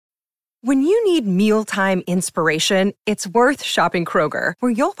When you need mealtime inspiration, it's worth shopping Kroger,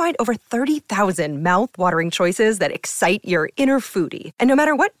 where you'll find over 30,000 mouth-watering choices that excite your inner foodie. And no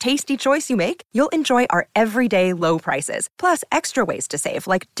matter what tasty choice you make, you'll enjoy our everyday low prices, plus extra ways to save,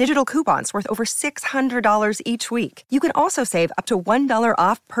 like digital coupons worth over $600 each week. You can also save up to $1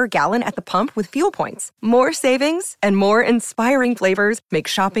 off per gallon at the pump with fuel points. More savings and more inspiring flavors make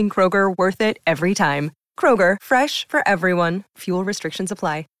shopping Kroger worth it every time. Kroger, fresh for everyone. Fuel restrictions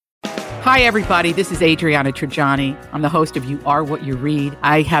apply. Hi, everybody. This is Adriana Trajani. I'm the host of You Are What You Read.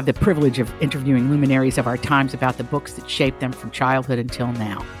 I have the privilege of interviewing luminaries of our times about the books that shaped them from childhood until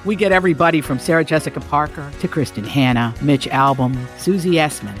now. We get everybody from Sarah Jessica Parker to Kristen Hanna, Mitch Albom, Susie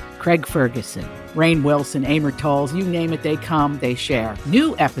Essman, Craig Ferguson, Rainn Wilson, Amor Tolls, you name it, they come, they share.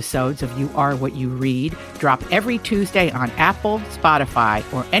 New episodes of You Are What You Read drop every Tuesday on Apple, Spotify,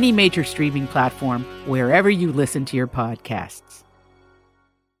 or any major streaming platform wherever you listen to your podcasts.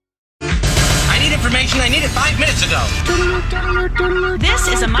 Information I needed 5 minutes ago. This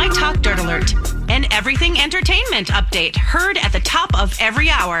is a My Talk Dirt Alert, an everything entertainment update heard at the top of every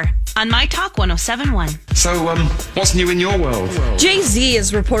hour on My Talk 107.1. So, what's new in your world? Jay-Z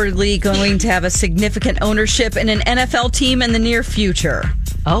is reportedly going to have a significant ownership in an NFL team in the near future.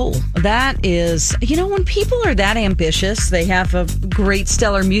 Oh. That is, when people are that ambitious, they have a great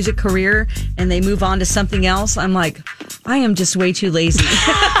stellar music career and they move on to something else, I'm like, I am just way too lazy.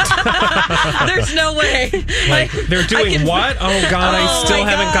 There's no way. They're doing what? Oh, God, I still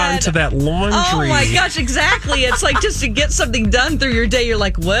haven't gotten to that laundry. Oh, my gosh, exactly. It's like just to get something done through your day, you're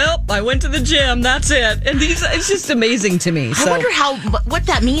like, well, I went to the gym. That's it. And it's just amazing to me. I wonder what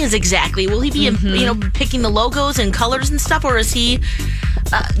that means exactly. Will he be, picking the logos and colors and stuff, or is he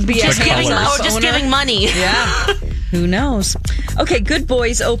just giving money? Yeah. Who knows? Okay, Good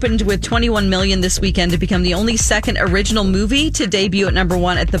Boys opened with $21 million this weekend to become the only second original movie to debut at number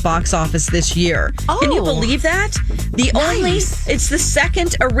one at the box office this year. Oh, can you believe that? It's the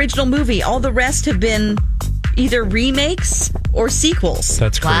second original movie. All the rest have been either remakes or sequels.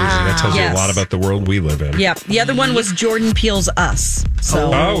 That's crazy. Wow. That tells you a lot about the world we live in. Yeah. The other one was Jordan Peele's Us.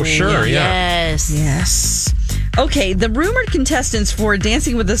 Oh, sure. Yeah. Yes. Okay, the rumored contestants for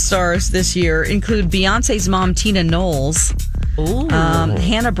Dancing with the Stars this year include Beyonce's mom, Tina Knowles.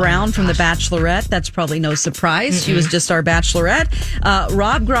 Hannah Brown from The Bachelorette. That's probably no surprise. Mm-hmm. She was just our Bachelorette.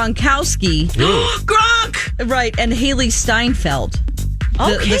 Rob Gronkowski. Gronk! Right, and Haley Steinfeld.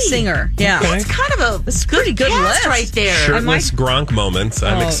 The singer. Yeah. Okay. That's kind of a pretty good list right there. Shirtless Gronk moments.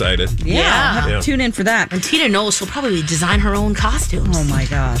 I'm excited. Yeah. Tune in for that. And Tina Knowles, she'll probably design her own costumes. Oh, my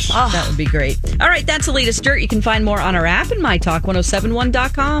gosh. Oh. That would be great. All right, that's the latest dirt. You can find more on our app and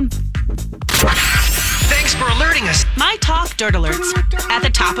mytalk1071.com. Thanks for alerting us. My Talk Dirt Alerts at the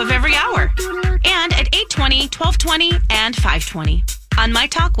top of every hour and at 8:20, 12:20, and 5:20. On My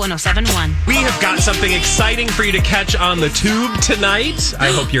Talk 107.1. We have got something exciting for you to catch on the tube tonight.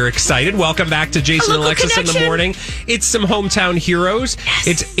 I hope you're excited. Welcome back to Jason and Alexis in the Morning. It's some hometown heroes. Yes.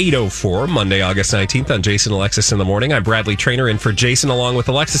 It's 8:04, Monday, August 19th on Jason and Alexis in the Morning. I'm Bradley Trainer in for Jason along with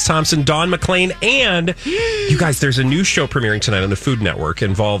Alexis Thompson, Dawn McLean, and you guys, there's a new show premiering tonight on the Food Network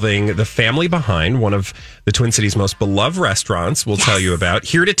involving the family behind one of the Twin Cities' most beloved restaurants we'll tell you about.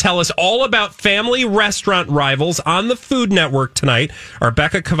 Here to tell us all about family restaurant rivals on the Food Network tonight are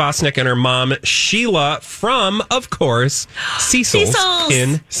Becca Kvasnik and her mom, Sheila, from, of course, Cecil's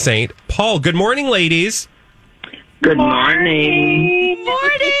in St. Paul. Good morning, ladies. Good morning. Good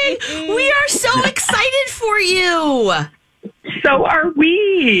morning. We are so excited for you. So are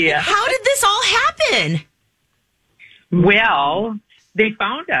we. How did this all happen? Well, they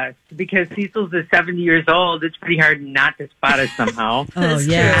found us because Cecil's is 70 years old. It's pretty hard not to spot us somehow. Oh,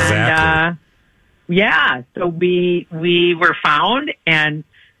 yeah. And, yeah, so we were found, and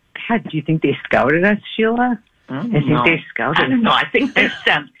God, do you think they scouted us, Sheila? I think they scouted us. No, I think they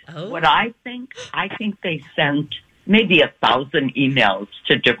sent, I think they sent maybe 1,000 emails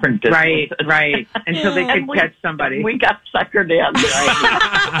to different businesses. Right, until they could catch somebody. We got suckered in.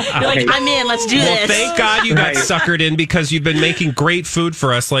 You're like, I'm in, let's do this. Thank God you got suckered in because you've been making great food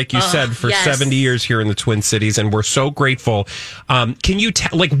for us, like you said, for 70 years here in the Twin Cities, and we're so grateful. Can you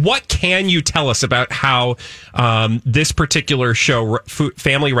what can you tell us about how this particular show,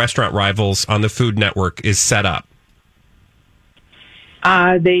 Family Restaurant Rivals on the Food Network, is set up?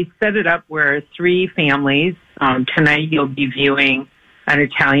 They set it up where three families. Tonight you'll be viewing an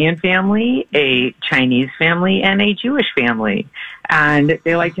Italian family, a Chinese family, and a Jewish family. And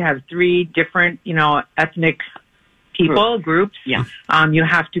they like to have three different, ethnic people, groups. Yeah. You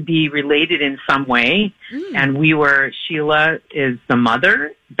have to be related in some way. And Sheila is the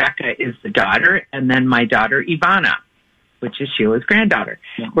mother, Becca is the daughter, and then my daughter, Ivana. which is Sheila's granddaughter.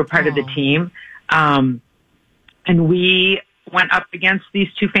 We're part of the team. And we went up against these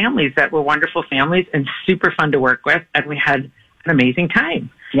two families that were wonderful families and super fun to work with. And we had an amazing time.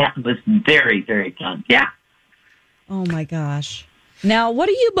 Yeah, it was very, very fun. Yeah. Oh, my gosh. Now, what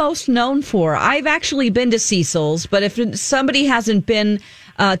are you most known for? I've actually been to Cecil's, but if somebody hasn't been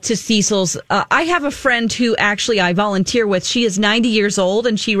to Cecil's, I have a friend who actually I volunteer with. She is 90 years old,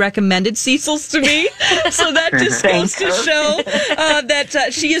 and she recommended Cecil's to me. So that just goes to show that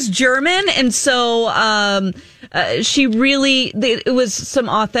she is German, and so she really, it was some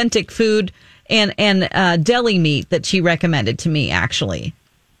authentic food and deli meat that she recommended to me, actually.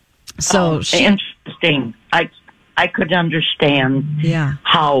 So interesting. I could understand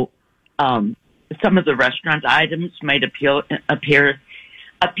how some of the restaurant items might appeal to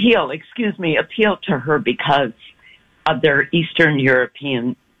her because of their Eastern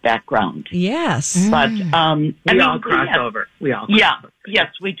European background. Yes. But we all cross over. We all cross over.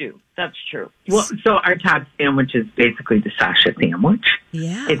 Yes, we do. That's true. Well, so our top sandwich is basically the Sasha sandwich.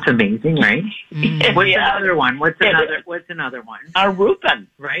 Yeah. It's amazing, right? What's another one? What's another one? Our Reuben.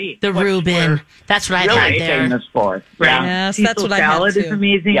 Right. The Reuben. That's what I've really had there. famous for. Right. Yes, Cecil that's what I had salad too. is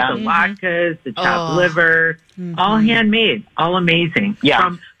amazing. Yeah. The latkes, the chopped liver, all handmade, all amazing.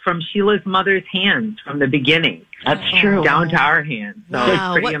 Yeah. From Sheila's mother's hands from the beginning. That's true. Down to our hands. So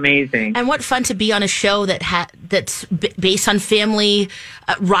Wow. it's pretty amazing. And what fun to be on a show that's based on family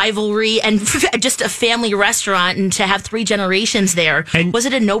rivalry and just a family restaurant, and to have 3 generations there. And was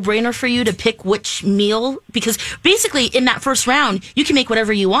it a no-brainer for you to pick which meal? Because basically in that first round, you can make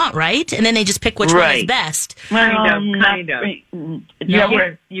whatever you want, right? And then they just pick which one is best. Kind of.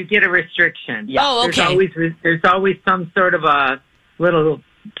 You get a restriction. Yeah. Oh, okay. There's always some sort of a little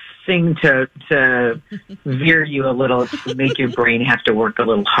thing to veer you a little, to make your brain have to work a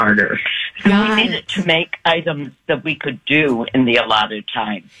little harder. And we needed to make items that we could do in the allotted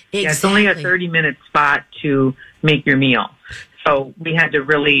time. Exactly. Yeah, it's only a 30-minute spot to make your meal. So we had to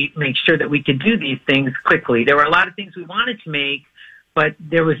really make sure that we could do these things quickly. There were a lot of things we wanted to make, but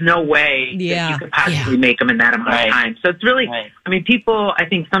there was no way that you could possibly make them in that amount of time. So it's really, I mean, people, I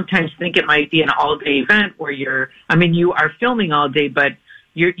think, sometimes think it might be an all-day event where you are filming all day, but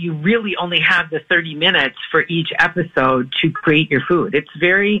you really only have the 30 minutes for each episode to create your food. It's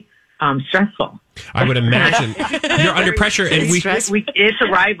very stressful. I would imagine you're under pressure, and it's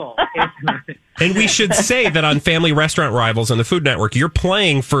a rival. And we should say that on Family Restaurant Rivals on the Food Network, you're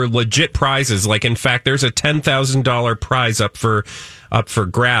playing for legit prizes. Like, in fact, there's a $10,000 prize up for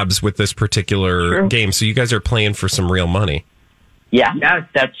grabs with this particular game. So you guys are playing for some real money. Yeah, yes,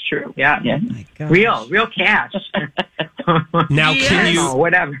 that's true. Yeah, real cash. Now, can you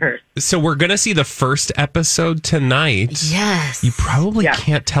whatever? So we're gonna see the first episode tonight. Yes, you probably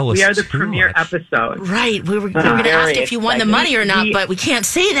can't tell us. We are the premiere episode, right? We were going to ask if you won the money or not, but we can't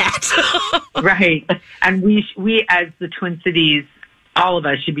say that. Right, and we as the Twin Cities, all of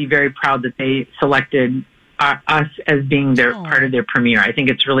us should be very proud that they selected us as being their part of their premiere. I think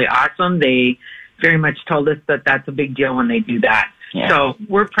it's really awesome. They very much told us that that's a big deal when they do that. Yeah. So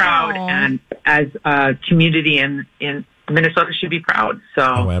we're proud, and as a community in Minnesota should be proud.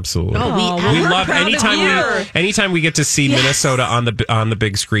 So absolutely. We love anytime we get to see Minnesota on the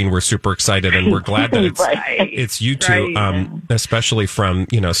big screen. We're super excited, and we're glad that it's you two, especially from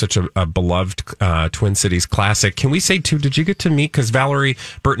such a beloved Twin Cities classic. Can we say too? Did you get to meet, because Valerie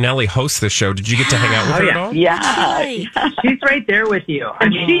Bertinelli hosts this show? Did you get to hang out with her at all? Yeah, she's right there with you. I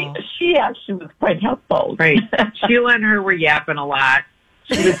mean, she actually was quite helpful. Right, Sheila and her were yapping a lot.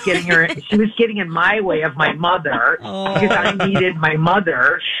 She was getting in my way of my mother because I needed my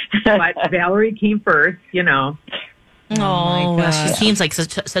mother. But Valerie came first, Oh, well, she seems like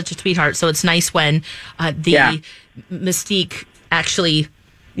such a sweetheart. So it's nice when the mystique actually,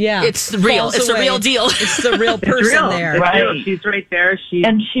 it's real. It's the real deal. It's the real person there. Right. She's right there.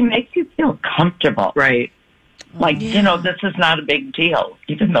 And she makes you feel comfortable. Right. Like, this is not a big deal,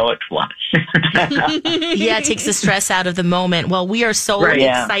 even though it was. It takes the stress out of the moment. Well, we are so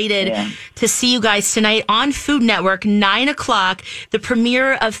excited to see you guys tonight on Food Network, 9:00, the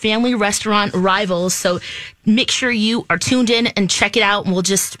premiere of Family Restaurant Rivals. So make sure you are tuned in and check it out, and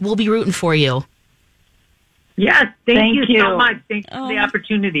we'll be rooting for you. Yes, thank you so much. Thanks for the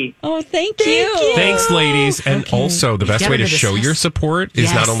opportunity. Oh, thank you. Thanks, ladies. And also, the best way to show your support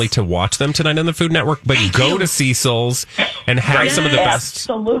is not only to watch them tonight on the Food Network, but go to Cecil's and have some of the best.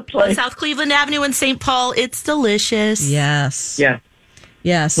 Absolutely. South Cleveland Avenue in St. Paul. It's delicious. Yes. Yes.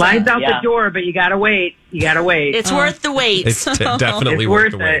 Yes. Lines out the door, but you got to wait. It's worth the wait. It's definitely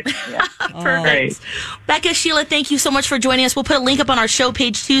worth the wait. Yeah. Perfect. Becca, Sheila, thank you so much for joining us. We'll put a link up on our show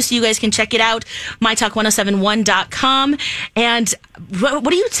page too, so you guys can check it out. mytalk1071.com. And what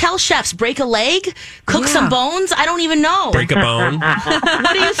do you tell chefs? Break a leg? Cook some bones? I don't even know. Break a bone.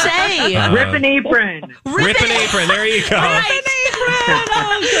 What do you say? Rip an apron. Rip an apron. There you go. Rip an apron.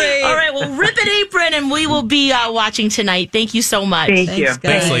 Oh, great. All right, well, rip an apron, and we will be watching tonight. Thank you so much. Thank you.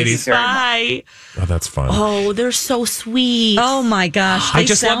 Thanks, ladies. Bye. Oh, that's fun. Oh, they're so sweet. Oh my gosh. I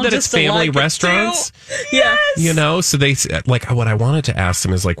just love that it's family restaurants. Yes. You know, so they, like, what I wanted to ask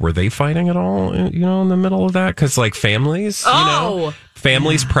them is, like, were they fighting at all, you know, in the middle of that? Because, like, families, you know,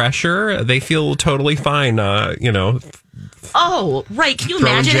 families pressure, they feel totally fine, you know. Oh, right. Can you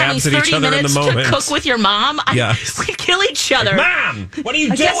Throwing imagine having jabs at each 30 other in minutes the to moment. cook with your mom? Yes. We'd kill each other. Mom, what are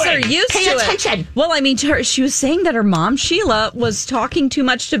you I doing? guess they're used Pay to attention. it. Well, I mean, she was saying that her mom, Sheila, was talking too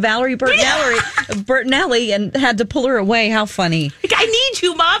much to Valerie Bertinelli and had to pull her away. How funny. Like, I need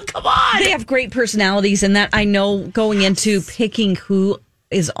you, Mom. Come on. They have great personalities, and that I know going into picking who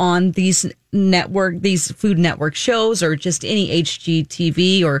is on these Food Network shows or just any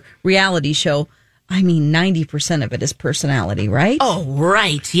HGTV or reality show. I mean, 90% of it is personality, right? Oh,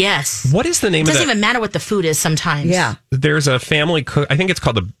 right. Yes. What is the name It of that? doesn't even matter what the food is sometimes. Yeah. There's a family cook. I think it's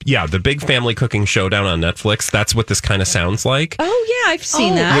called the Big Family Cooking Showdown on Netflix. That's what this kind of sounds like. Oh, yeah, I've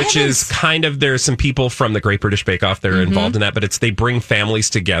seen that. Which is kind of, there's some people from the Great British Bake Off that are involved in that, but they bring families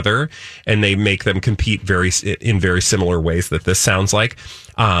together and they make them compete in very similar ways that this sounds like.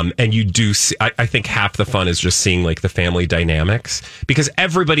 And you do see, I think half the fun is just seeing like the family dynamics because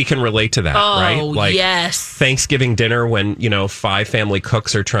everybody can relate to that, right? Like yes. Thanksgiving dinner when, you know, 5 family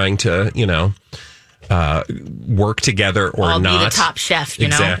cooks are trying to, you know, work together or I'll not. be the top chef, you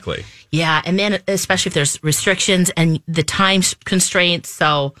know? Exactly. Yeah. And then especially if there's restrictions and the time constraints.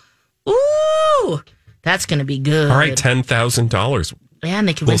 So, ooh, that's going to be good. All right. $10,000. Yeah, and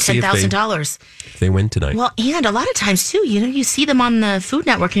they could win $10,000 if they win tonight. Well, and a lot of times too, you know, you see them on the Food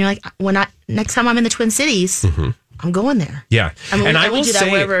Network, and you're like, next time I'm in the Twin Cities, I'm going there. Yeah, I mean, and I will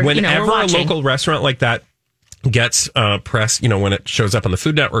say, whenever we're a local restaurant like that gets press, you know, when it shows up on the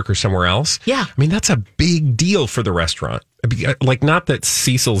Food Network or somewhere else, I mean, that's a big deal for the restaurant. Like, not that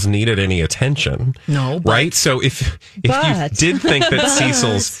Cecil's needed any attention, no, but, right? So if you did think that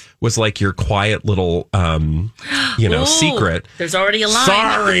Cecil's was like your quiet little, you know, secret. There's already a line.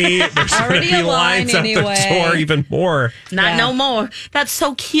 Sorry, there's already be lines at the door even more. Not no more. That's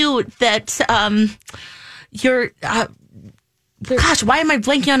so cute that you're. Gosh, why am I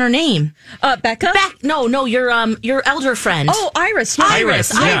blanking on her name? Becca? No, your elder friend. Oh, Iris. Yeah.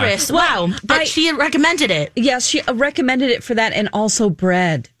 Iris. Wow. But she recommended it. Yes, she recommended it for that and also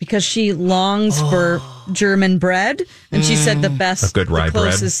bread because she longs for German bread. And she said the good rye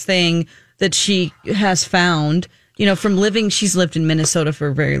closest thing that she has found, you know, from she's lived in Minnesota for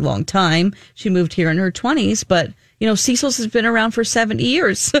a very long time. She moved here in her 20s, but, you know, Cecil's has been around for 70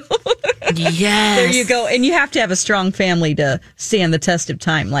 years. Yes. There you go. And you have to have a strong family to stand the test of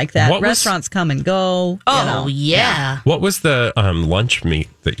time like that. Restaurants come and go. Oh, yeah. What was the lunch meat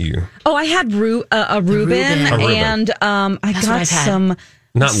that you... Oh, I had a Reuben. And I got some...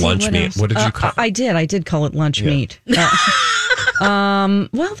 Not lunch meat. What did you call it? I did call it lunch meat.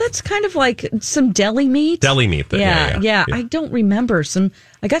 Well, that's kind of like some deli meat. Deli meat. Yeah. I don't remember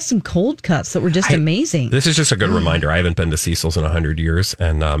I got some cold cuts that were just amazing. This is just a good reminder. I haven't been to Cecil's in 100 years,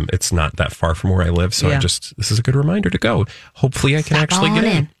 and it's not that far from where I live. So this is a good reminder to go. Hopefully, I can actually get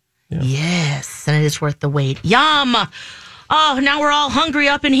in. Yeah. Yes, and it is worth the wait. Yum. Oh, now we're all hungry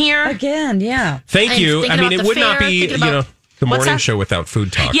up in here again. Yeah. Thank you. I mean, it would not be the morning show without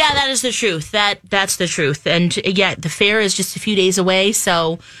food talk. Yeah, that is the truth. That's the truth. And yeah, the fair is just a few days away,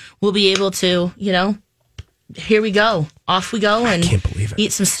 so we'll be able to, you know, here we go. Off we go and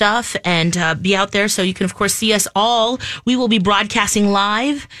eat some stuff and be out there. So you can, of course, see us all. We will be broadcasting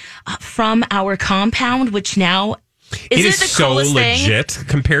live from our compound, which now is the so legit thing?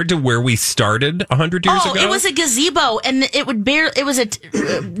 Compared to where we started 100 years ago. Oh, it was a gazebo, and it was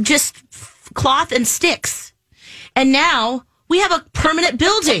just cloth and sticks, and now we have a permanent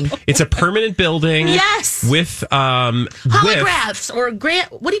building. It's a permanent building. Yes. With holographs or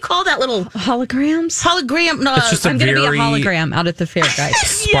what do you call that little holograms? Hologram. No, it's just I'm going to be a hologram out at the fair, guys.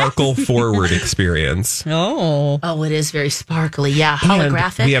 Sparkle forward experience. Oh, it is very sparkly. Yeah,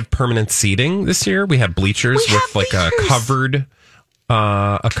 holographic. And we have permanent seating this year. We have bleachers a covered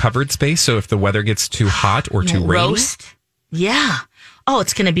space. So if the weather gets too hot or too rainy, Yeah. Oh,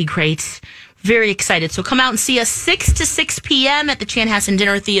 it's going to be great. Very excited. So come out and see us 6 to 6 p.m. at the Chanhassen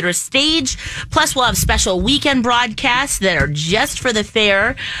Dinner Theater stage. Plus, we'll have special weekend broadcasts that are just for the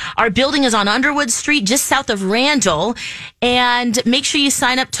fair. Our building is on Underwood Street, just south of Randall. And make sure you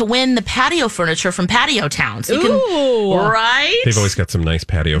sign up to win the patio furniture from Patio Town. So you can, right? They've always got some nice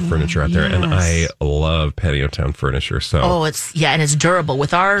patio furniture out there, and I love Patio Town furniture. So and it's durable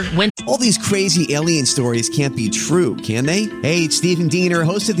with our winter. All these crazy alien stories can't be true, can they? Hey, it's Stephen Diener,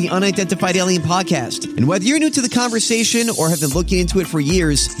 host of the Unidentified Alien Podcast. And whether you're new to the conversation or have been looking into it for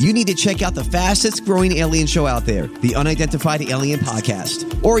years, you need to check out the fastest growing alien show out there, the Unidentified Alien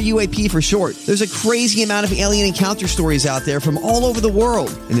Podcast, or UAP for short. There's a crazy amount of alien encounter stories out there from all over the world.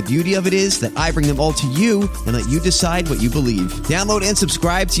 And the beauty of it is that I bring them all to you and let you decide what you believe. Download and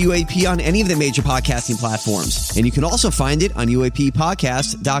subscribe to UAP on any of the major podcasting platforms. And you can also find it on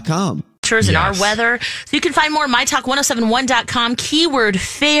UAPpodcast.com. And our weather. So you can find more at mytalk1071.com, keyword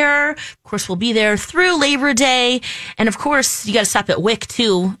fair. Of course, we'll be there through Labor Day. And of course, you got to stop at WIC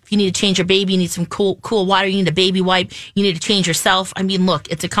too. If you need to change your baby, you need some cool water, you need a baby wipe, you need to change yourself. I mean,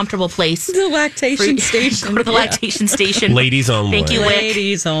 look, it's a comfortable place. The lactation station. Go to the lactation station. Ladies only. Thank you, WIC.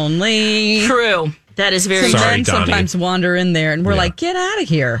 Ladies only. True. That is very Sorry, men sometimes wander in there and we're like, get out of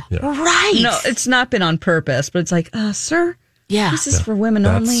here. Yeah. Right. No, it's not been on purpose, but it's like, sir. Yeah. This is for women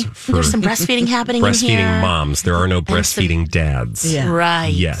only. There's some breastfeeding happening in here. Breastfeeding moms. There are no breastfeeding dads. Yeah.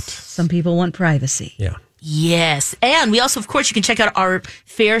 Right. Yet. Some people want privacy. Yeah. Yes. And we also, of course, you can check out our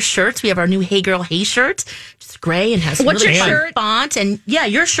fair shirts. We have our new Hey Girl, Hey shirt. It's gray and has What's really your fun shirt? font. And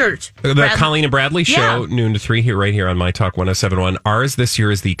your shirt. The Colleen and Bradley show, noon to 3 here, right here on My Talk 1071. Ours this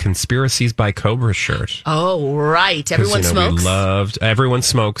year is the Conspiracies by Cobra shirt. Oh, right. Everyone smokes. Everyone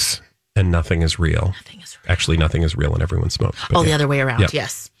smokes and nothing is real. Actually, nothing is real and everyone smokes. The other way around. Yep.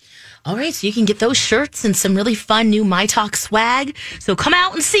 Yes. All right, so you can get those shirts and some really fun new My Talk swag. So come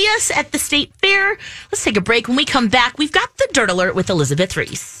out and see us at the State Fair. Let's take a break. When we come back, we've got the Dirt Alert with Elizabeth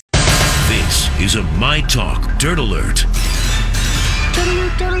Reese. This is a My Talk Dirt Alert.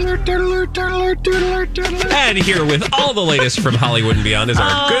 And here with all the latest from Hollywood and beyond is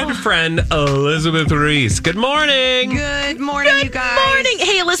our good friend Elizabeth Reese. Good morning. Good morning, you guys. Good morning.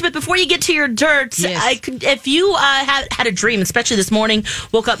 Hey, Elizabeth, before you get to your dirt, if you had a dream, especially this morning,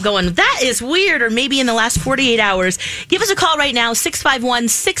 woke up going, that is weird, or maybe in the last 48 hours, give us a call right now,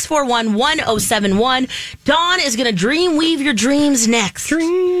 651-641-1071. Dawn is going to dream weave your dreams next.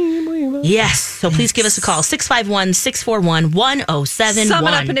 Yes, so please give us a call, 651-641-1071. Sum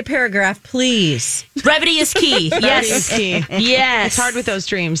it up in a paragraph, please. Brevity is key. Yes. Key. Yes. It's hard with those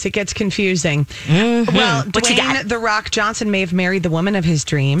dreams. It gets confusing. Mm-hmm. Well, Dwayne The Rock Johnson may have married the woman of his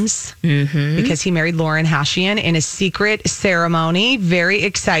dreams because he married Lauren Hashian in a secret ceremony. Very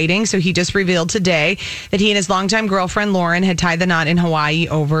exciting. So he just revealed today that he and his longtime girlfriend Lauren had tied the knot in Hawaii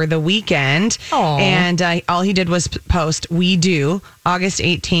over the weekend. Aww. And all he did was post, "We do, August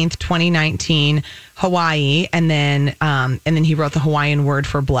 18th, 2019, Hawaii," and then he wrote the Hawaiian word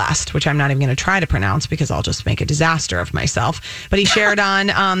for blessed, which I'm not even going to try to pronounce because I'll just make a disaster of myself. But he shared on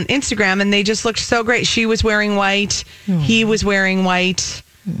Instagram, and they just looked so great. She was wearing white. He was wearing white.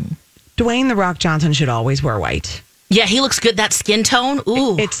 Dwayne The Rock Johnson should always wear white. Yeah, he looks good. That skin tone,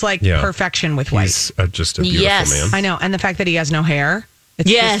 ooh. It's like perfection with white. He's just a beautiful man. I know. And the fact that he has no hair. It's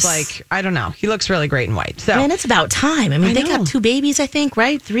just like, I don't know. He looks really great in white. So, man, it's about time. I mean, they got 2 babies, I think,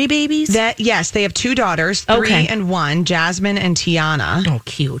 right? 3 babies? Yes, they have 2 daughters, 3 and 1, Jasmine and Tiana. Oh,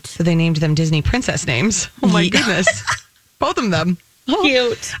 cute. So they named them Disney princess names. Oh, my goodness. Both of them.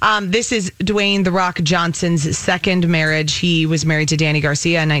 Cute. This is Dwayne The Rock Johnson's second marriage. He was married to Danny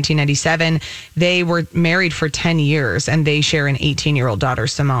Garcia in 1997. They were married for 10 years, and they share an 18-year-old daughter,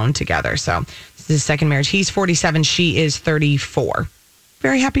 Simone, together. So this is his second marriage. He's 47. She is 34.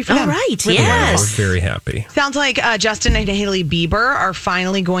 Very happy for them. All right, yes. Yeah, we're very happy. Sounds like Justin and Hailey Bieber are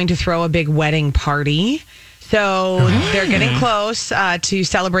finally going to throw a big wedding party. So they're getting close to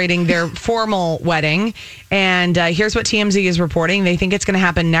celebrating their formal wedding. And here's what TMZ is reporting. They think it's going to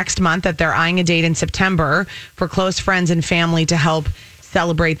happen next month, that they're eyeing a date in September for close friends and family to help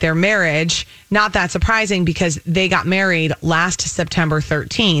celebrate their marriage. Not that surprising because they got married last September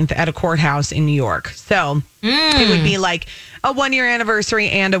 13th at a courthouse in New York. So it would be like a 1-year anniversary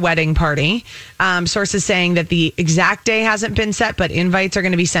and a wedding party. Sources saying that the exact day hasn't been set, but invites are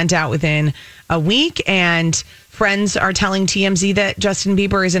going to be sent out within a week. And friends are telling TMZ that Justin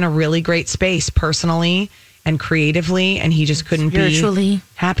Bieber is in a really great space personally and creatively, and he just couldn't be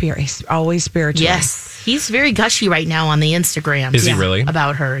happier. He's always spiritual. Yes. He's very gushy right now on the Instagram. Is he really?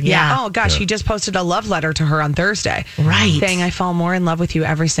 About her. Yeah. Oh, gosh. Yeah. He just posted a love letter to her on Thursday. Right. Saying, "I fall more in love with you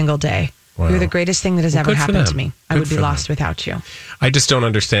every single day." Wow. You're the greatest thing that has ever good for happened to them. me. I Good would be for lost them. without you. I just don't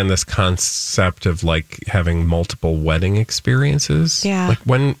understand this concept of like having multiple wedding experiences. Yeah. Like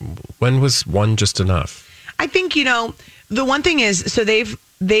when was one just enough? I think, the one thing is, so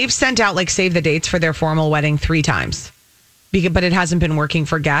they've sent out like save the dates for their formal wedding 3 times, but it hasn't been working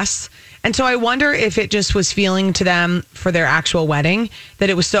for guests. And so I wonder if it just was feeling to them for their actual wedding that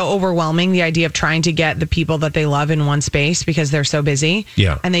it was so overwhelming, the idea of trying to get the people that they love in one space because they're so busy.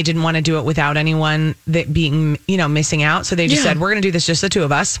 Yeah. And they didn't want to do it without anyone that being, missing out. So they just said, we're going to do this just the 2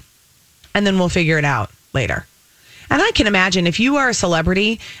 of us, and then we'll figure it out later. And I can imagine if you are a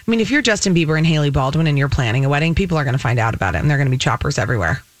celebrity, if you're Justin Bieber and Hailey Baldwin and you're planning a wedding, people are going to find out about it and they're going to be choppers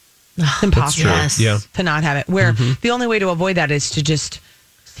everywhere. It's impossible to not have it. Where the only way to avoid that is to just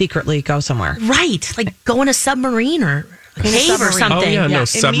secretly go somewhere. Right. Like go in a submarine or a cave or something. Oh, yeah, no,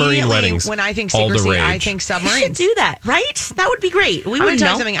 submarine weddings. When I think all the secrecy, I rage. think You submarines. should do that, right? That would be great. We I'm going would to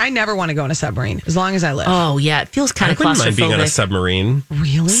tell know. you something. I never want to go in a submarine as long as I live. Oh, yeah. It feels kind I of wouldn't mind being on a claustrophobic. submarine.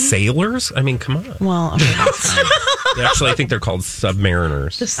 Really? Sailors? I mean, come on. Well, okay, that's fine. Actually, I think they're called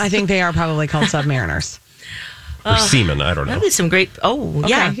submariners. I think they are probably called submariners. Or seamen. I don't know. That'd be some great. Oh,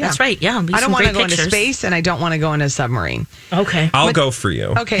 yeah, that's right. Yeah, I don't want to go into space, and I don't want to go into a submarine. Okay, I'll go for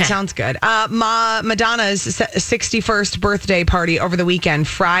you. Okay, sounds good. Madonna's 61st birthday party over the weekend,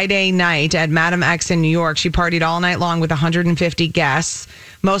 Friday night at Madame X in New York. She partied all night long with 150 guests.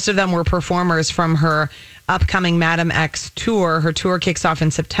 Most of them were performers from her upcoming Madame X tour. Her tour kicks off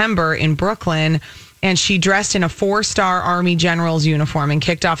in September in Brooklyn. And she dressed in a 4-star Army general's uniform and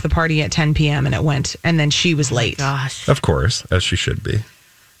kicked off the party at 10 p.m. and then she was late. Gosh. Of course, as she should be.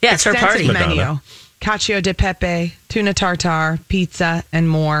 Yeah, it's her party. Extensive menu. Madonna. Cacio di pepe, tuna tartare, pizza, and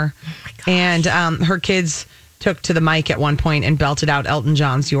more. And her kids took to the mic at one point and belted out Elton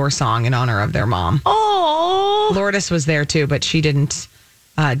John's Your Song in honor of their mom. Oh. Lourdes was there too, but she didn't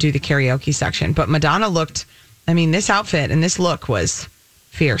do the karaoke section. But Madonna looked, this outfit and this look was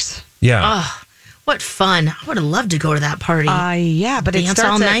fierce. Yeah. Oh, what fun. I would have loved to go to that party. Yeah, but it Dance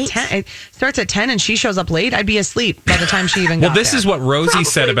starts all at night? 10. It starts at 10 and she shows up late. I'd be asleep by the time she even got Well, this there. is what Rosie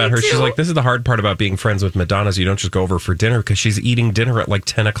said Probably about her. me She's too. like, this is the hard part about being friends with Madonna is you don't just go over for dinner because she's eating dinner at like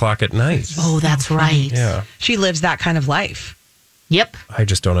 10 o'clock at night. Oh, that's right. Yeah. She lives that kind of life. Yep. I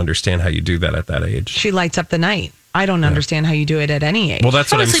just don't understand how you do that at that age. She lights up the night. I don't understand how you do it at any age. Well,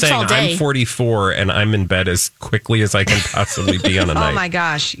 that's what I'm Probably sleeps all saying. day. I'm 44 and I'm in bed as quickly as I can possibly be on a night. Oh my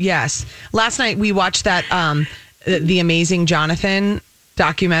gosh, yes. Last night we watched that The Amazing Jonathan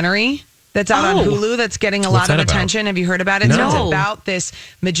documentary that's out on Hulu that's getting a What's lot of that about? attention. Have you heard about it? No. So it's about this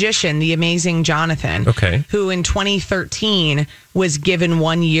magician, The Amazing Jonathan, who in 2013 was given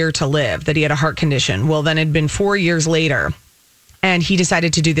 1 year to live, that he had a heart condition. Well, then it'd been 4 years later. And he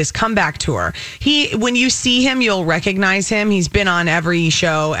decided to do this comeback tour. When you see him, you'll recognize him. He's been on every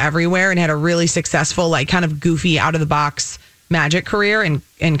show everywhere and had a really successful, like kind of goofy, out of the box magic career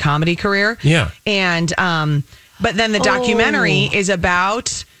and comedy career. Yeah. And but then the documentary is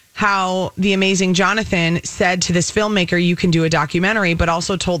about how The Amazing Jonathan said to this filmmaker, "You can do a documentary," but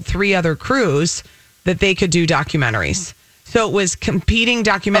also told 3 other crews that they could do documentaries. So it was competing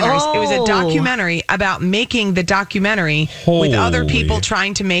documentaries. It was a documentary about making the documentary with other people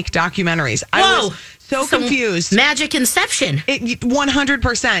trying to make documentaries. I was so confused. Magic Inception. It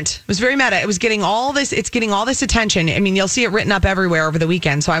 100%. It was very meta. It was getting all this. It's getting all this attention. I mean, you'll see it written up everywhere over the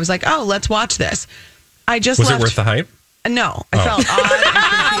weekend. So I was like, oh, let's watch this. I just Was left. it worth the hype? No, I felt odd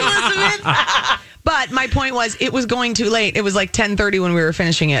and confused. But my point was, it was going too late. It was like 10:30 when we were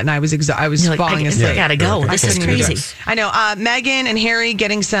finishing it, and I was falling asleep. I gotta go. This is crazy. I know. Meghan and Harry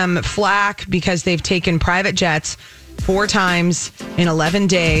getting some flack because they've taken private jets 4 times in 11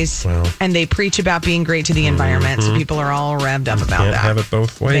 days, and they preach about being great to the environment. So people are all revved up about Can't that. have it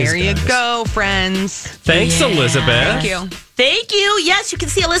both ways. There you guys. go, friends. Thanks, Elizabeth. Thank you. Thank you. Yes, you can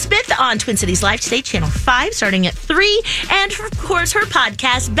see Elizabeth on Twin Cities Live today, Channel 5, starting at 3. And, of course, her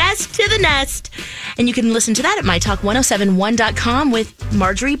podcast, Best to the Nest. And you can listen to that at mytalk1071.com with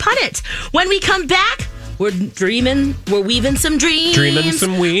Marjorie Punnett. When we come back, we're dreaming. We're weaving some dreams. Dreaming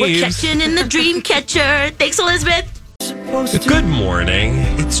some weaves. We're catching in the dream catcher. Thanks, Elizabeth. Good morning.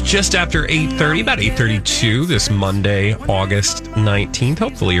 It's just after 8:30, about 8:32 this Monday, August 19th.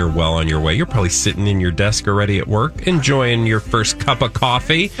 Hopefully you're well on your way. You're probably sitting in your desk already at work, enjoying your first cup of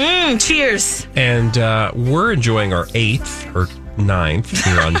coffee. Cheers. And we're enjoying our 8th or 9th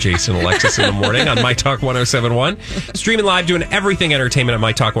here on Jason Alexis in the morning on My Talk 1071. Streaming live, doing everything entertainment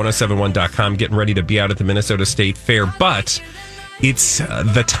at MyTalk1071.com, getting ready to be out at the Minnesota State Fair. But it's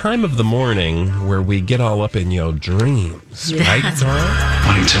the time of the morning where we get all up in your dreams, right, Dora?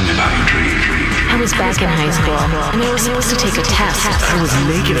 Why don't you tell me about your dream? I was back in high school, and I was supposed to take a test. I was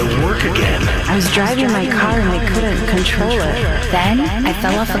naked at work again. I was driving my car and I couldn't control it. Then I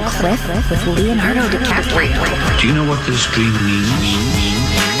fell off a cliff with Leonardo DiCaprio. Do you know what this dream means?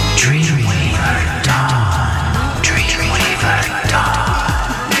 Dreamweaver Dawn. Dreamweaver Dawn.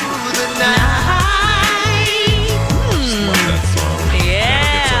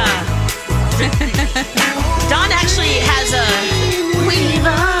 Dawn actually has a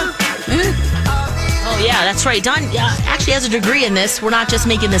weaver. Oh yeah, that's right. Dawn actually has a degree in this. We're not just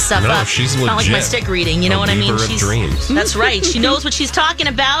making this stuff up. She's legit. Not like my stick reading. You know what I mean? She's dreams. That's right. She knows what she's talking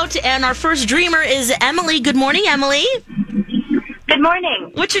about. And our first dreamer is Emily. Good morning, Emily. Good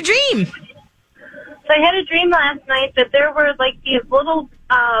morning. What's your dream? So I had a dream last night that there were like these little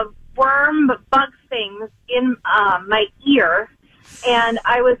worm bug things in my ear. And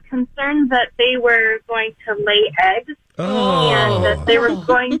I was concerned that they were going to lay eggs and that they were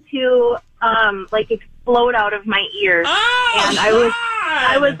going to explode out of my ears. And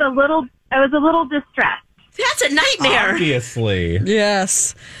I was a little distressed. That's a nightmare. Obviously.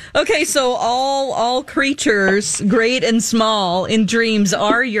 Yes. Okay, so all creatures, great and small, in dreams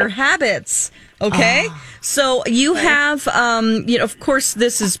are your habits. Okay? So you have, of course,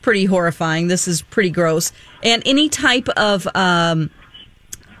 this is pretty horrifying. This is pretty gross. And any type of a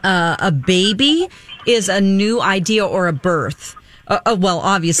baby is a new idea or a birth.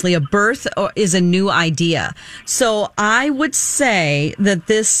 Obviously, a birth is a new idea. So I would say that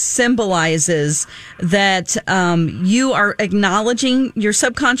this symbolizes that you are acknowledging, your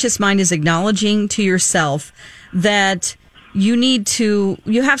subconscious mind is acknowledging to yourself that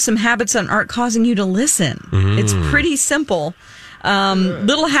you have some habits that aren't causing you to listen. It's pretty simple.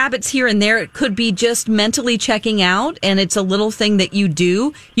 Little habits here and there. It could be just mentally checking out, and it's a little thing that you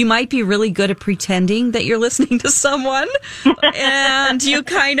do. You might be really good at pretending that you're listening to someone, and you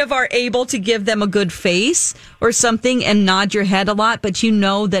kind of are able to give them a good face or something and nod your head a lot, but you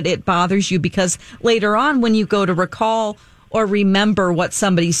know that it bothers you because later on when you go to recall or remember what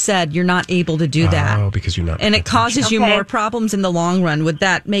somebody said, you're not able to do that. Oh, because you're not. And it causes you more problems in the long run. Would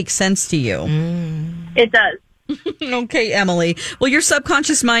that make sense to you? It does. Okay, Emily. Well, your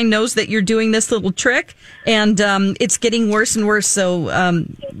subconscious mind knows that you're doing this little trick, and it's getting worse and worse, so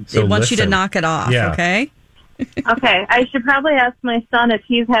it wants you to knock it off, okay? Okay, I should probably ask my son if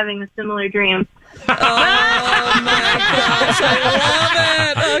he's having a similar dream. Oh, my gosh, I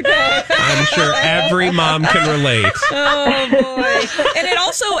love it. Okay. I'm sure every mom can relate. Oh, boy. And it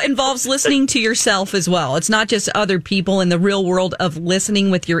also involves listening to yourself as well. It's not just other people in the real world of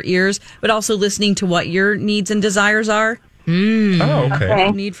listening with your ears, but also listening to what your needs and desires are. Oh,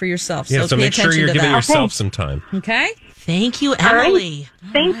 okay. Need for yourself. Yeah, so pay make sure attention you're to giving that. yourself some time. Okay? Thank you, Emily.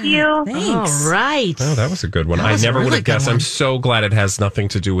 Right. Thank you. Thanks. All right. Oh, that was a good one. I never would have guessed. I'm so glad it has nothing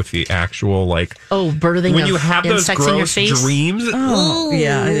to do with the actual, birthing when of you have those insects in your gross face. dreams. Oh,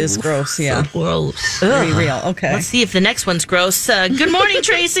 yeah, it is gross. Yeah. So gross. Very real. Okay. Let's see if the next one's gross. Good morning,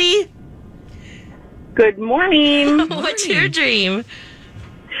 Tracy. Good morning. What's your dream?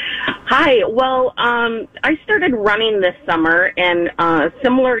 Hi. Well, I started running this summer, and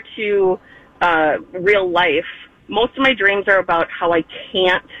similar to real life, most of my dreams are about how I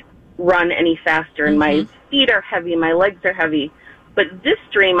can't run any faster, and my feet are heavy, my legs are heavy. But this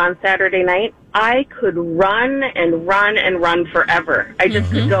dream on Saturday night, I could run and run and run forever. I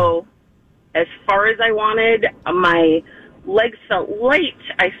just could go as far as I wanted. My legs felt light.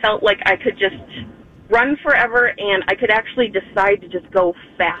 I felt like I could just run forever, and I could actually decide to just go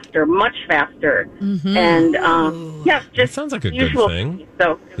faster, much faster. And just sounds like a usual good thing.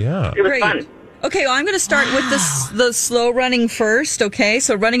 So yeah, it was fun. Okay, well, I'm going to start with the slow running first, okay?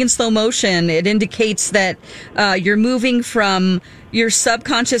 So running in slow motion, it indicates that you're moving from your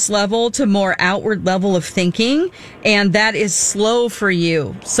subconscious level to more outward level of thinking, and that is slow for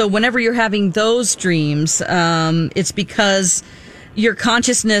you. So whenever you're having those dreams, it's because your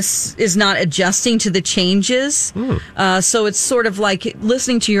consciousness is not adjusting to the changes. So it's sort of like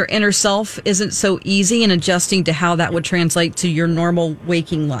listening to your inner self isn't so easy and adjusting to how that would translate to your normal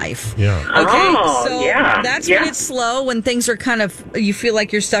waking life. Yeah. Okay. That's when it's slow, when things are kind of, you feel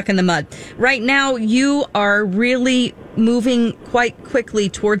like you're stuck in the mud. Right now, you are really moving quite quickly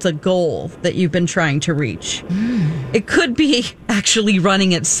towards a goal that you've been trying to reach. It could be actually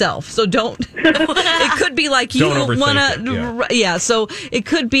running itself. So don't, it could be like you want to, so it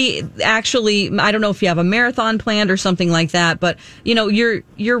could be actually, I don't know if you have a marathon planned or something like that, but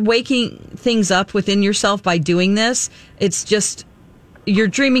you're waking things up within yourself by doing this. It's just, you're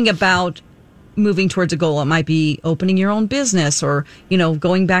dreaming about moving towards a goal. It might be opening your own business or,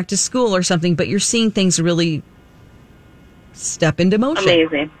 going back to school or something, but you're seeing things really step into motion.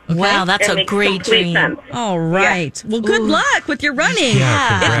 Amazing. Okay? Wow, that's It a makes great complete dream. sense. All right. Well, good luck with your running.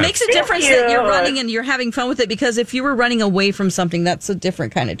 Yeah, It makes a Thank difference you. that you're running and you're having fun with it, because if you were running away from something, that's a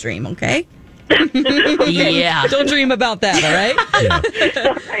different kind of dream, okay? Yeah. Don't dream about that, all right?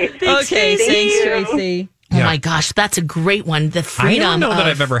 Okay, thanks, Tracy. Oh my gosh, that's a great one. The I freedom. don't know that of-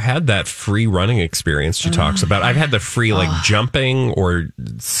 I've ever had that free running experience she talks about. I've had the free jumping or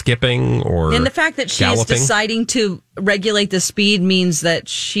skipping or And the fact that she is galloping. deciding to regulate the speed means that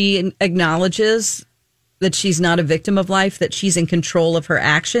she acknowledges that she's not a victim of life, that she's in control of her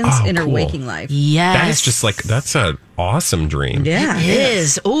actions in her cool. waking life. Yes. That is just like, that's an awesome dream. Yeah, It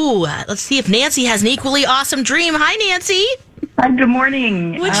is. Ooh, let's see if Nancy has an equally awesome dream. Hi, Nancy. Hi, good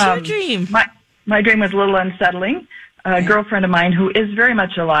morning. What's your dream? My dream was a little unsettling. A girlfriend of mine who is very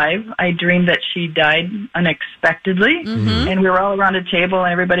much alive, I dreamed that she died unexpectedly, and we were all around a table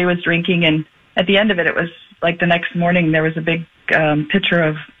and everybody was drinking, and at the end of it, it was like the next morning there was a big pitcher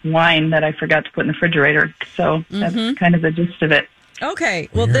of wine that I forgot to put in the refrigerator. So that's kind of the gist of it. Okay,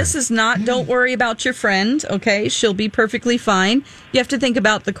 well, this is not, don't worry about your friend, okay? She'll be perfectly fine. You have to think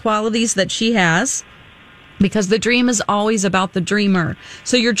about the qualities that she has, because the dream is always about the dreamer.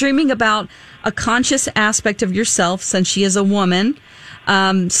 So you're dreaming about a conscious aspect of yourself, since she is a woman.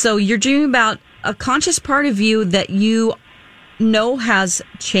 So you're dreaming about a conscious part of you that you know has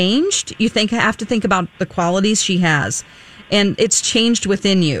changed. You have to think about the qualities she has, and it's changed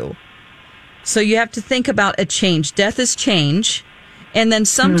within you. So you have to think about a change. Death is change. And then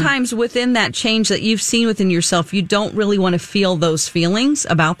sometimes within that change that you've seen within yourself, you don't really want to feel those feelings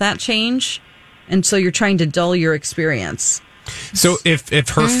about that change. And so you're trying to dull your experience. So if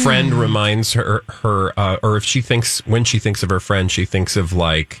her friend reminds her, or if she thinks, when she thinks of her friend, she thinks of,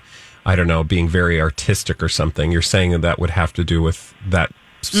 like, I don't know, being very artistic or something, you're saying that would have to do with that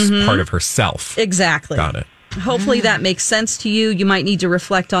part of herself. Exactly. Got it. Hopefully that makes sense to you. You might need to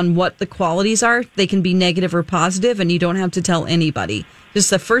reflect on what the qualities are. They can be negative or positive, and you don't have to tell anybody. Just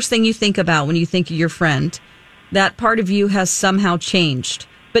the first thing you think about when you think of your friend, that part of you has somehow changed.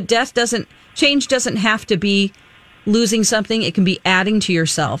 But change doesn't have to be losing something. It can be adding to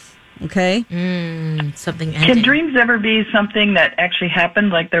yourself. Okay? Something. Can dreams ever be something that actually happened,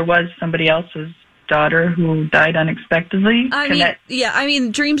 like there was somebody else's daughter who died unexpectedly? I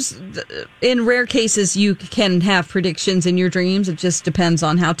mean, dreams, in rare cases, you can have predictions in your dreams. It just depends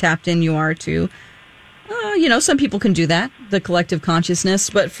on how tapped in you are to, some people can do that, the collective consciousness.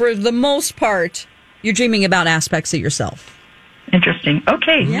 But for the most part, you're dreaming about aspects of yourself. Interesting.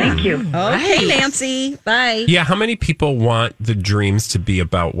 Okay, thank you. Okay, Nancy. Bye. Yeah, how many people want the dreams to be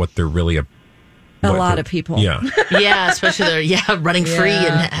about what they're really about? A lot of people. Yeah. Yeah, especially they're running free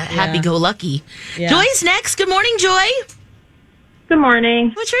and happy-go-lucky. Yeah. Joy's next. Good morning, Joy. Good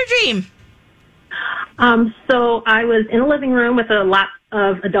morning. What's your dream? So I was in a living room with a lot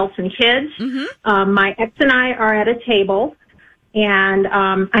of adults and kids. My ex and I are at a table, and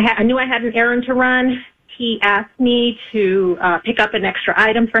I knew I had an errand to run. He asked me to pick up an extra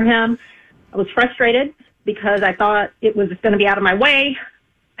item for him. I was frustrated because I thought it was going to be out of my way.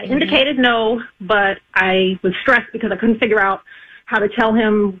 I indicated no, but I was stressed because I couldn't figure out how to tell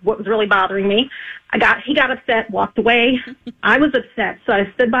him what was really bothering me. He got upset, walked away. I was upset, so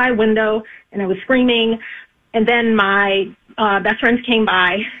I stood by a window and I was screaming. And then my best friends came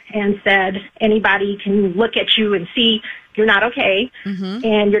by and said, anybody can look at you and see you're not okay,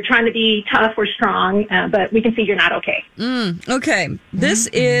 and you're trying to be tough or strong, but we can see you're not okay. Okay. This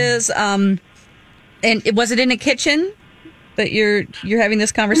is, and was it in a kitchen that you're having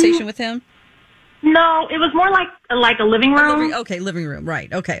this conversation with him? No, it was more like a living room. Okay, living room.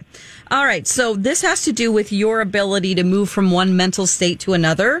 Right. Okay. All right. So this has to do with your ability to move from one mental state to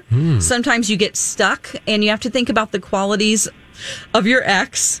another. Sometimes you get stuck, and you have to think about the qualities of your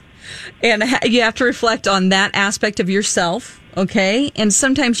ex, and you have to reflect on that aspect of yourself. Okay. And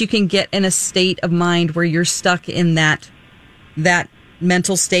sometimes you can get in a state of mind where you're stuck in that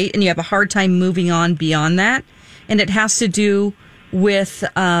mental state, and you have a hard time moving on beyond that. And it has to do with,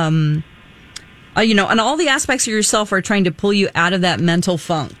 and all the aspects of yourself are trying to pull you out of that mental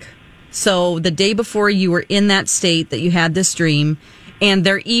funk. So the day before you were in that state that you had this dream, and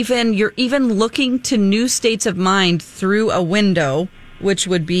you're even looking to new states of mind through a window, which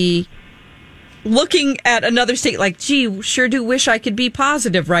would be looking at another state like, gee, sure do wish I could be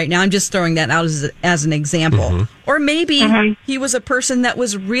positive right now. I'm just throwing that out as an example. Or maybe he was a person that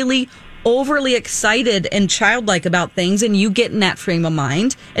was really overly excited and childlike about things, and you get in that frame of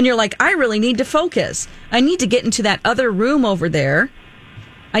mind and you're like, I really need to focus. I need to get into that other room over there.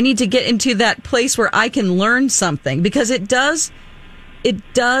 I need to get into that place where I can learn something, because it does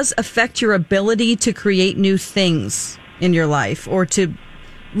affect your ability to create new things. in your life, or to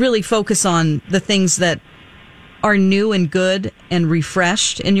really focus on the things that are new and good and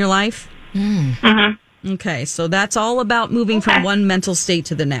refreshed in your life? Okay, so that's all about moving from one mental state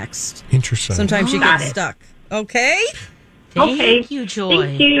to the next. Interesting. Sometimes you get stuck. Okay? Thank you, Joy.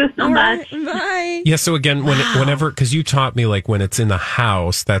 Thank you so much. Bye. Yeah, so again, whenever, because you taught me, like, when it's in the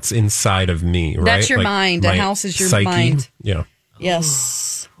house, that's inside of me, right? That's your like, mind. my A house is your psyche. mind. Yeah.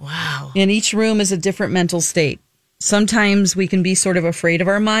 Yes. Wow. And each room is a different mental state. Sometimes we can be sort of afraid of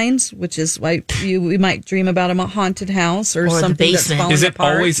our minds, which is why we might dream about a haunted house or something that's falling Is it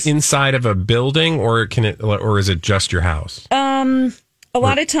apart. always inside of a building, or is it just your house? A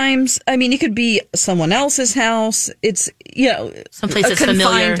lot of times, I mean, it could be someone else's house. It's, someplace that's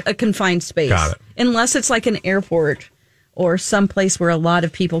familiar. A confined space. Got it. Unless it's like an airport or someplace where a lot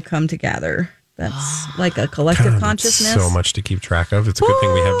of people come together. That's like a collective consciousness. So much to keep track of. It's a good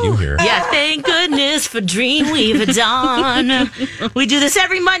thing we have you here. Yeah, thank goodness for Dreamweaver Dawn. We do this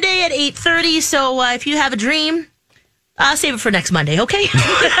every Monday at 8:30, so if you have a dream, I'll save it for next Monday, okay?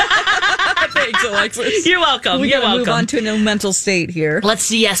 Thanks, Alexis. You're welcome. We're You're going to move welcome. on to a new mental state here. We're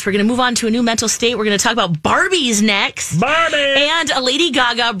going to move on to a new mental state. We're going to talk about Barbies next. Barbie! And a Lady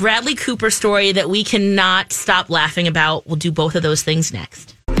Gaga, Bradley Cooper story that we cannot stop laughing about. We'll do both of those things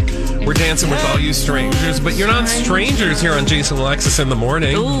next. We're dancing with all you strangers, but you're not strangers here on Jason and Alexis in the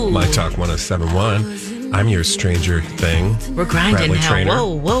morning. Ooh. My Talk 107.1. I'm your stranger thing. We're grinding Bradley now. Trainer.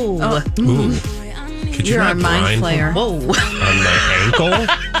 Whoa. Ooh. Could you You're not a mind grind player. Whoa. on my ankle?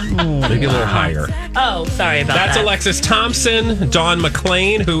 Maybe a little higher. Oh, sorry about That's that. Alexis Thompson, Dawn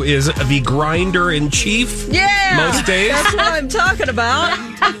McLean, who is the grinder in chief. Yeah. Most days. That's what I'm talking about.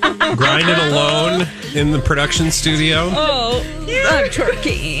 Grinding alone in the production studio. Oh, I'm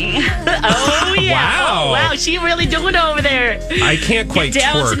twerking. Oh, yeah. Wow. Oh, wow. She really doing it over there. I can't quite Get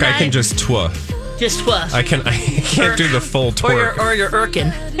down twerk. tonight. I can just twa. Just twas. I can't do the full twerk. Or you're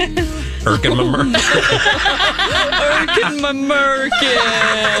irking. Irking my merkin. Irking my merkin.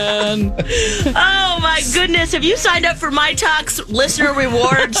 Oh, my goodness. Have you signed up for My Talk's listener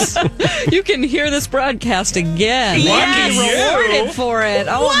rewards? You can hear this broadcast again. Yes. And be rewarded for it.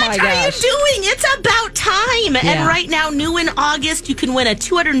 Oh, what my gosh. are you doing? It's about time. Yeah. And right now, new in August, you can win a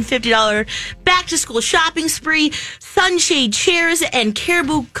 $250 back-to-school shopping spree, Sunshade chairs, and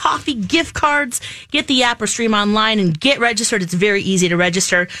Caribou coffee gift cards. Get the app or stream online and get registered. It's very easy to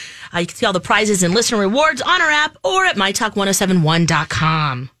register. You can see all the prizes and listener rewards on our app or at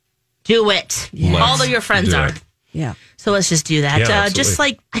mytalk1071.com. Do it. Yes. All of your friends do are. it. Yeah. So let's just do that. Yeah, absolutely. Just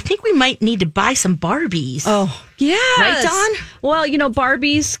like, I think we might need to buy some Barbies. Oh, yes. Right, Dawn? Well,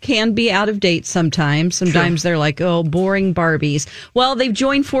 Barbies can be out of date sometimes. Sometimes they're like, oh, boring Barbies. Well, they've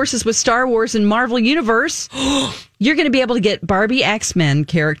joined forces with Star Wars and Marvel Universe. You're going to be able to get Barbie X-Men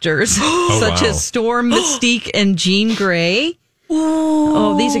characters such wow. as Storm, Mystique, and Jean Grey.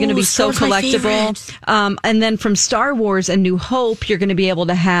 Oh, these are going to be so Storm's my collectible. And then from Star Wars and New Hope, you're going to be able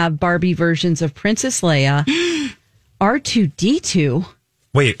to have Barbie versions of Princess Leia, R2-D2.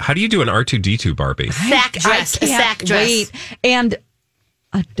 Wait, how do you do an R2-D2 Barbie? Sack dress. A sack dress. Wait, and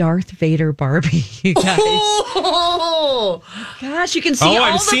a Darth Vader Barbie, you guys. Oh, Gosh, you can see all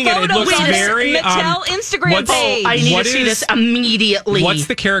I'm the seeing it. photos It looks on very Mattel Instagram page. I need What to see is- this immediately. What's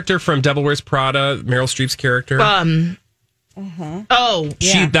the character from Devil Wears Prada? Meryl Streep's character? Oh,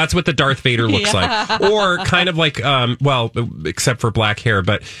 That's what the Darth Vader looks like. Or kind of like, except for black hair.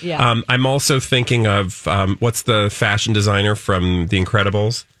 But Yeah. I'm also thinking of, what's the fashion designer from The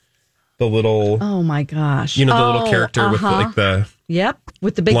Incredibles? The little, Oh my gosh! the little character with like the Yep,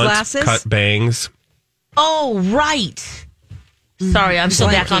 with the big blunt glasses. cut bangs. Oh, right. Sorry, I'm still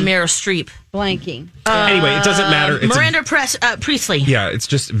back on Meryl Streep. Blanking. Anyway, it doesn't matter. It's Miranda Priestley. yeah, it's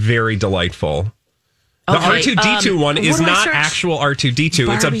just very delightful. The Okay, R2-D2 one what is do I not search? actual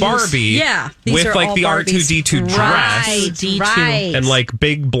R2-D2. It's a Barbies. Barbie Yeah, these with are like all the Barbies. R2-D2 dress Right. and like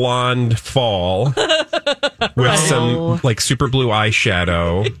big blonde fall with some like super blue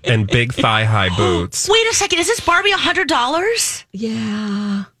eyeshadow and big thigh-high boots. Wait a second. Is this Barbie $100?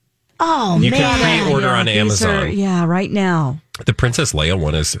 Yeah. Oh, You man. can pre-order on these Amazon. right now. The Princess Leia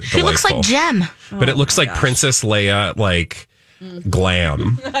one is delightful. She looks like Jem. But it looks like Princess Leia, like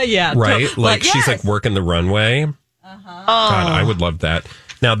glam, Yeah. right? Like she's yes. like working the runway. God, I would love that.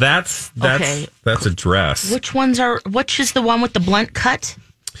 Now that's Okay. that's a dress. Which is the one with the blunt cut?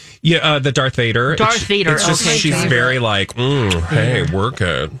 Yeah, the Darth Vader. Darth Vader, It's just okay. she's very like, hey, work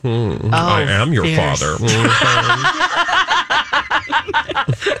it. I am your fierce. father.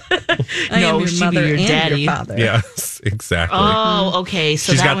 I am No, your she'd be mother your and daddy. your father. Yes, exactly. Oh, okay.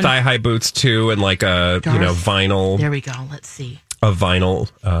 So She's that got one, thigh high boots too, and like a Darth- vinyl. There we go. Let's see. A vinyl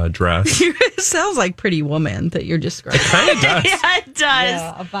dress. It sounds like Pretty Woman that you're describing. It kind of does. Yeah, it does.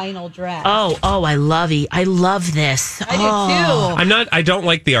 Yeah, a vinyl dress. Oh, I love this. I do too. I don't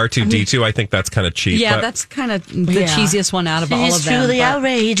like the R2D2. I think that's kind of cheap. Yeah, that's kind of the cheesiest one out of all of them. It's truly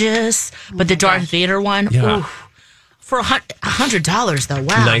outrageous. But the Darth Vader one, ooh, for $100 though.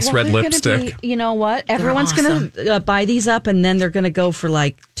 Wow. Nice red lipstick. You know what? Everyone's going to buy these up, and then they're going to go for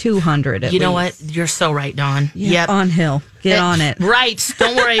like $200. You know what? You're so right, Dawn. Yeah, yep. On Hill. Get on it. Right.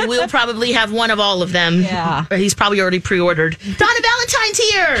 Don't worry. We'll probably have one of all of them. Yeah. He's probably already pre-ordered. Donna Valentine's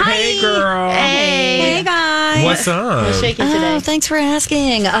here. Hi. Hey, girl. Hey, guys. What's up? We're shaking today. Thanks for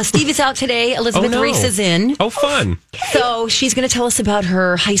asking. Steve is out today. Elizabeth Reese is in. Oh, fun. So she's going to tell us about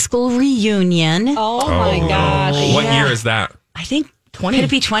her high school reunion. Oh my gosh. What year is that? I think 20. Could it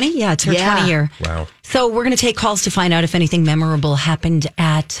be 20? Yeah, it's her 20 year. Wow. So we're going to take calls to find out if anything memorable happened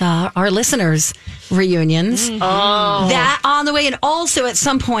at our listeners' reunions. Oh. That on the way. And also at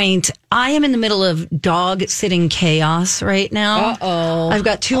some point, I am in the middle of dog sitting chaos right now. Uh-oh. I've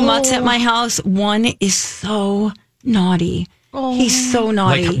got 2 mutts at my house. One is so naughty. Oh. He's so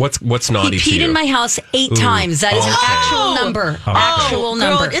naughty. Like, what's naughty he to you? peed in my house 8 times. That is an actual number. Actual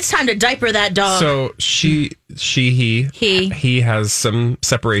number. Girl, it's time to diaper that dog. So he has some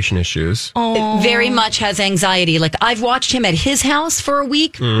separation issues. Very much has anxiety. Like, I've watched him at his house for a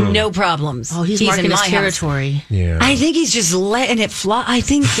week, no problems. Oh, he's marking in his my territory. House. Yeah. I think he's just letting it fly.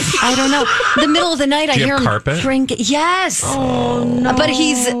 I don't know. The middle of the night, I hear him drink. Yes. Oh, no. But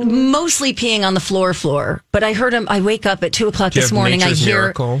he's mostly peeing on the floor. But I heard him. I wake up at 2:00 this morning. Nature's I hear.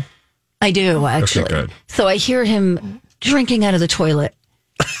 Miracle? I do, actually. Okay, good. So I hear him drinking out of the toilet.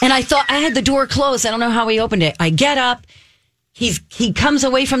 And I thought I had the door closed. I don't know how he opened it. I get up. He comes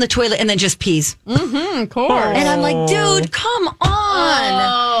away from the toilet and then just pees. Of course. And I'm like, dude, come on.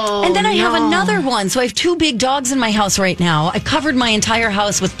 Oh, and then I have another one. So I have 2 big dogs in my house right now. I covered my entire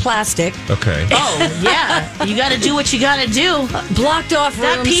house with plastic. Okay. Oh, yeah. You got to do what you got to do. Blocked off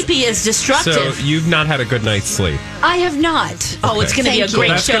rooms. That pee-pee is destructive. So you've not had a good night's sleep. I have not. Oh, it's going to be a great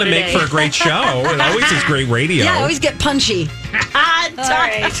That's show going to make for a great show. It always is great radio. Yeah, I always get punchy. All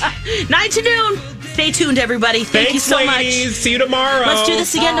right. 9 to noon. Stay tuned, everybody. Thank you so ladies. much. See you tomorrow. Let's do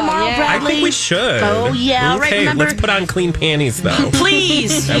this again tomorrow, Bradley. I think we should. Oh, yeah. All right, Okay, remember. let's put on clean panties, though.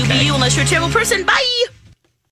 Please. You be you unless you're a terrible person. Bye.